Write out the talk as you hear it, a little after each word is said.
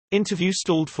Interview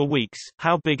stalled for weeks.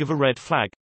 How big of a red flag?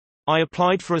 I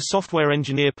applied for a software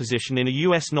engineer position in a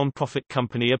U.S. nonprofit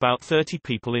company about 30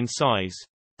 people in size.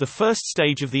 The first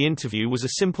stage of the interview was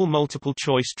a simple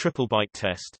multiple-choice TripleByte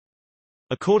test.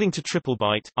 According to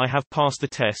TripleByte, I have passed the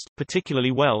test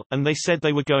particularly well, and they said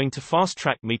they were going to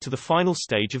fast-track me to the final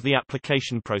stage of the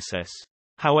application process.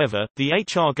 However, the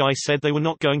HR guy said they were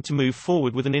not going to move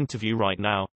forward with an interview right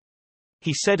now.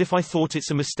 He said if I thought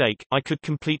it's a mistake, I could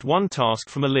complete one task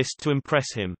from a list to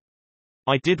impress him.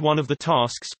 I did one of the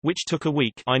tasks, which took a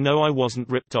week. I know I wasn't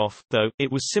ripped off, though.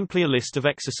 It was simply a list of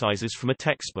exercises from a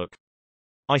textbook.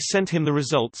 I sent him the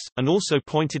results, and also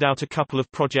pointed out a couple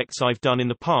of projects I've done in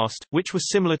the past, which were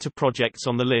similar to projects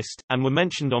on the list, and were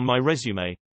mentioned on my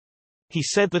resume. He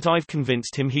said that I've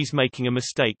convinced him he's making a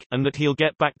mistake, and that he'll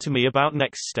get back to me about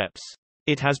next steps.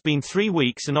 It has been 3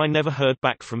 weeks and I never heard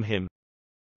back from him.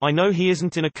 I know he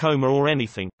isn't in a coma or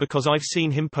anything, because I've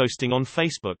seen him posting on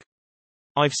Facebook.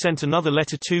 I've sent another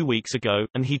letter 2 weeks ago,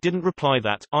 and he didn't reply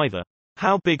that, either.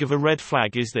 How big of a red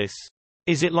flag is this?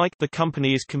 Is it like, the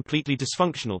company is completely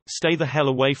dysfunctional, stay the hell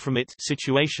away from it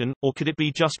situation, or could it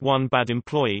be just one bad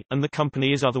employee, and the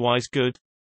company is otherwise good?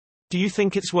 Do you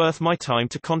think it's worth my time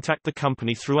to contact the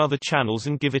company through other channels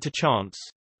and give it a chance?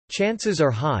 Chances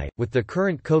are high. With the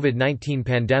current COVID-19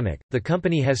 pandemic, the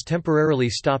company has temporarily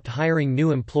stopped hiring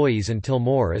new employees until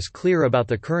more is clear about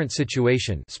the current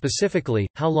situation, specifically,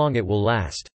 how long it will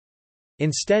last.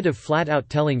 Instead of flat out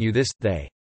telling you this, they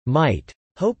might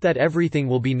hope that everything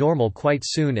will be normal quite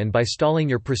soon, and by stalling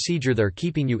your procedure they're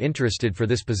keeping you interested for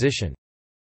this position.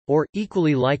 Or,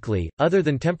 equally likely, other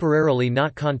than temporarily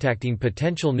not contacting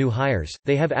potential new hires,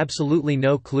 they have absolutely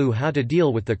no clue how to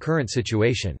deal with the current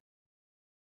situation.